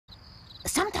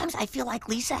Sometimes I feel like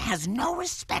Lisa has no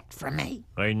respect for me.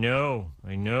 I know.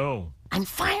 I'm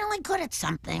finally good at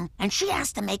something, and she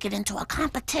has to make it into a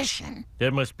competition.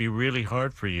 That must be really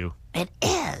hard for you. It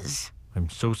is. I'm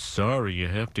so sorry you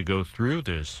have to go through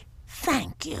this.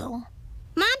 Thank you.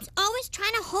 Mom's always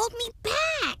trying to hold me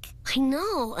back. I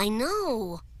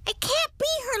know. I can't be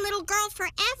her little girl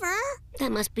forever.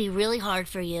 That must be really hard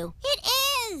for you. It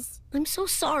is. I'm so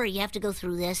sorry you have to go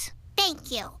through this.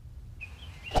 Thank you.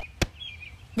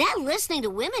 That listening to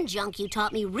women junk you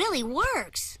taught me really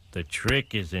works. The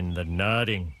trick is in the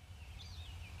nodding.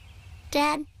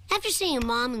 Dad, after seeing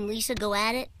Mom and Lisa go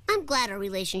at it, I'm glad our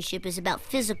relationship is about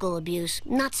physical abuse,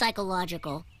 not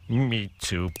psychological. Me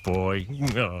too, boy.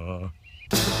 Aw.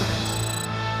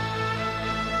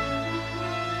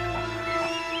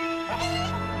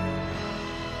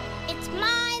 It's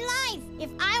my life. If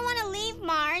I want to leave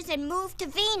Mars and move to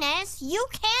Venus, you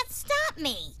can't stop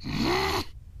me.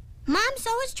 Mom's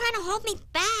always trying to hold me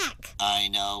back. I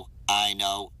know.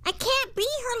 I can't be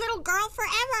her little girl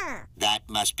forever. That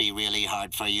must be really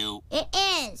hard for you. It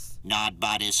is.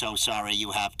 Nod-Bot is so sorry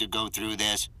you have to go through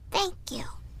this. Thank you.